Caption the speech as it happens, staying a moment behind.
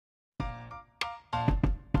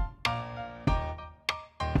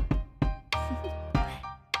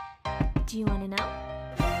Do you want to know?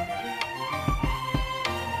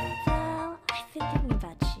 Well, I've been thinking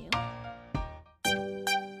about you.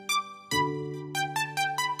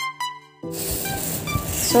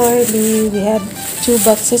 So early, we have 2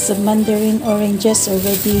 boxes of mandarin oranges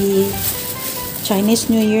already. Chinese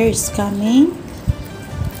New Year is coming.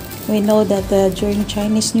 We know that during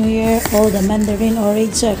Chinese New Year, all the mandarin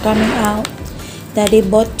oranges are coming out. Daddy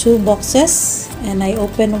bought 2 boxes and I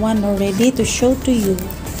opened one already to show to you.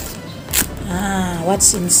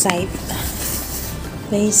 What's inside?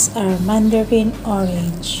 These are mandarin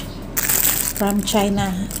orange from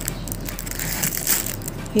China.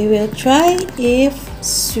 We will try if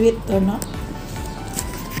sweet or not.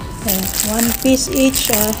 1 piece each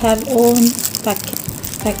have own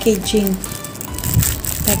packaging,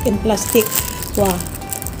 like in plastic. Wow,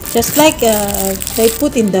 just like they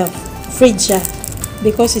put in the fridge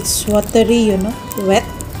because it's watery, you know, wet.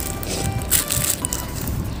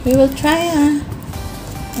 We will try.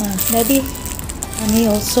 Daddy, honey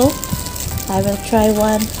also. I will try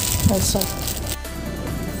one also.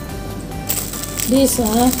 These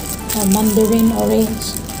are mandarin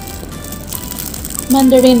orange.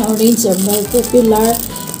 Mandarin orange are very popular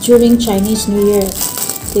during Chinese New Year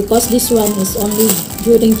because this one is only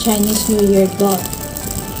during Chinese New Year got.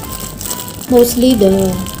 Mostly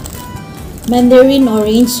the mandarin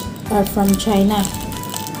orange are from China.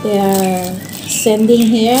 They are sending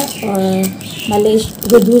here, or Malaysia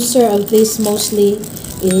producer of this mostly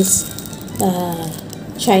is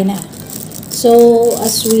China. So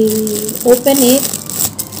as we open it,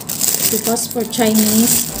 because for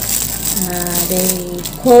Chinese they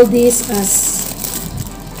call this as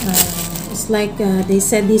it's like they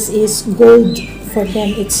said this is gold for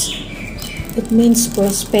them. It means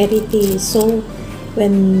prosperity. So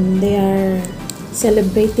when they are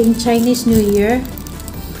celebrating Chinese New Year,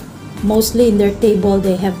 mostly in their table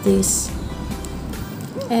they have this.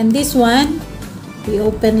 And this one we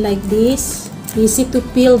open like this, easy to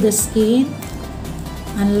peel the skin,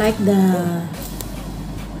 unlike the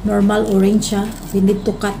normal orange. We need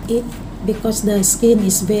to cut it because the skin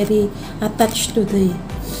is very attached to the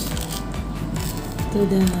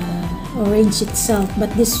orange itself.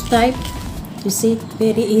 But this type, you see,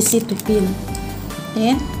 very easy to peel.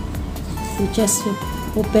 And you just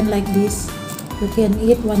open like this. You can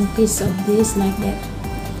eat 1 piece of this like that.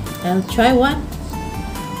 I'll try one.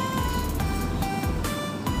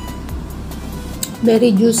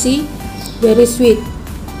 Very juicy, very sweet.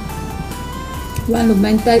 One of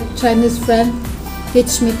my Chinese friends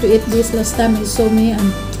teach me to eat this last time. He saw me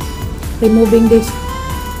and removing this,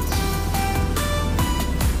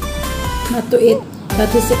 not to eat, but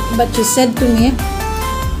she said to me,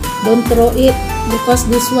 don't throw it because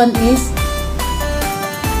this one is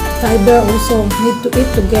fiber also, need to eat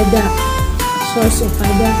together, source of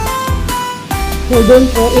fiber. So don't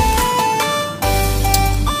throw it,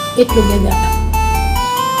 eat together.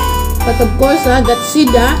 But of course, that seed,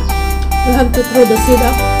 you have to throw the seed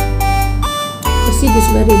up. The seed is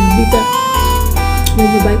very bitter when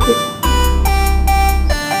you bite it.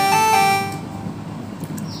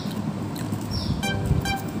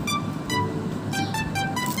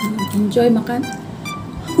 Enjoy makan.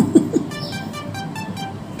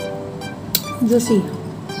 Juicy.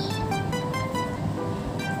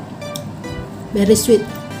 Very sweet.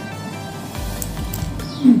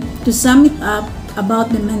 To sum it up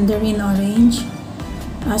about the mandarin orange,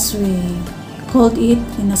 as we called it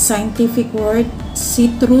in a scientific word,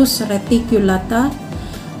 Citrus reticulata,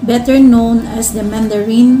 better known as the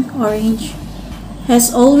mandarin orange,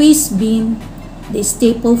 has always been the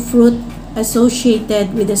staple fruit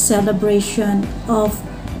associated with the celebration of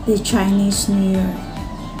the Chinese New Year.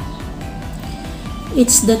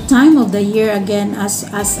 It's the time of the year again, as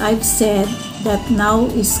I've said, that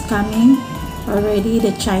now is coming already,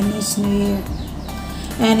 the Chinese New Year.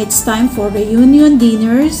 And it's time for reunion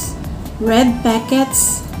dinners, red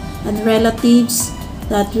packets, and relatives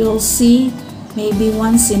that we'll see maybe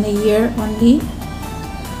once in a year only.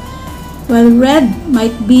 While red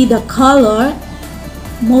might be the color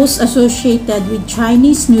most associated with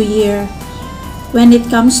Chinese New Year, when it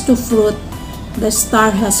comes to fruit, the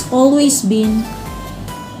star has always been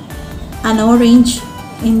an orange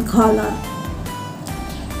in color.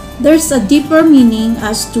 There's a deeper meaning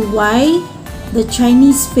as to why the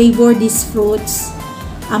Chinese favor these fruits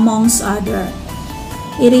amongst other.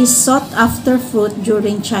 It is sought after fruit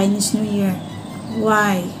during Chinese New Year.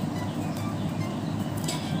 Why?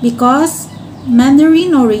 Because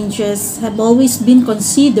mandarin oranges have always been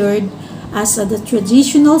considered as the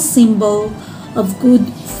traditional symbol of good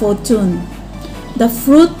fortune. The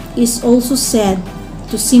fruit is also said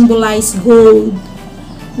to symbolize gold,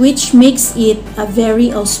 which makes it a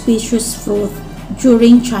very auspicious fruit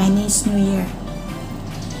during Chinese New Year.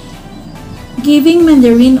 Giving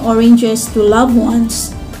mandarin oranges to loved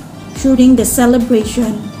ones during the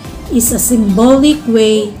celebration is a symbolic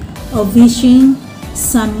way of wishing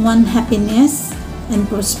someone happiness and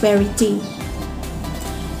prosperity,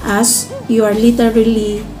 as you are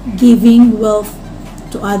literally giving wealth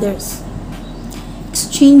to others.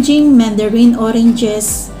 Exchanging mandarin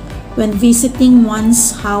oranges when visiting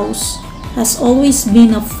one's house has always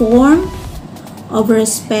been a form of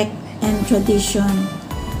respect and tradition,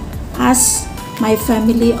 as my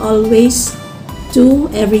family always do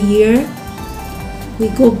every year. We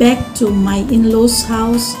go back to my in-laws'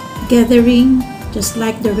 house gathering, just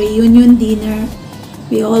like the reunion dinner.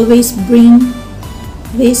 We always bring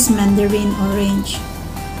this mandarin orange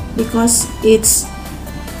because it's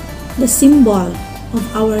the symbol of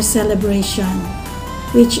our celebration,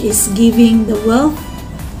 which is giving the wealth,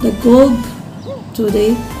 the gold, to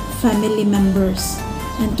the family members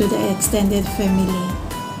and to the extended family.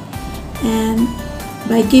 And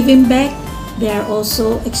by giving back, they are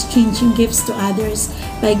also exchanging gifts to others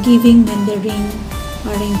by giving mandarin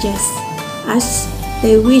oranges, as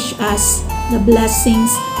they wish us the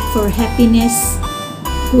blessings for happiness,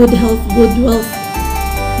 good health, good wealth,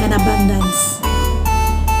 and abundance.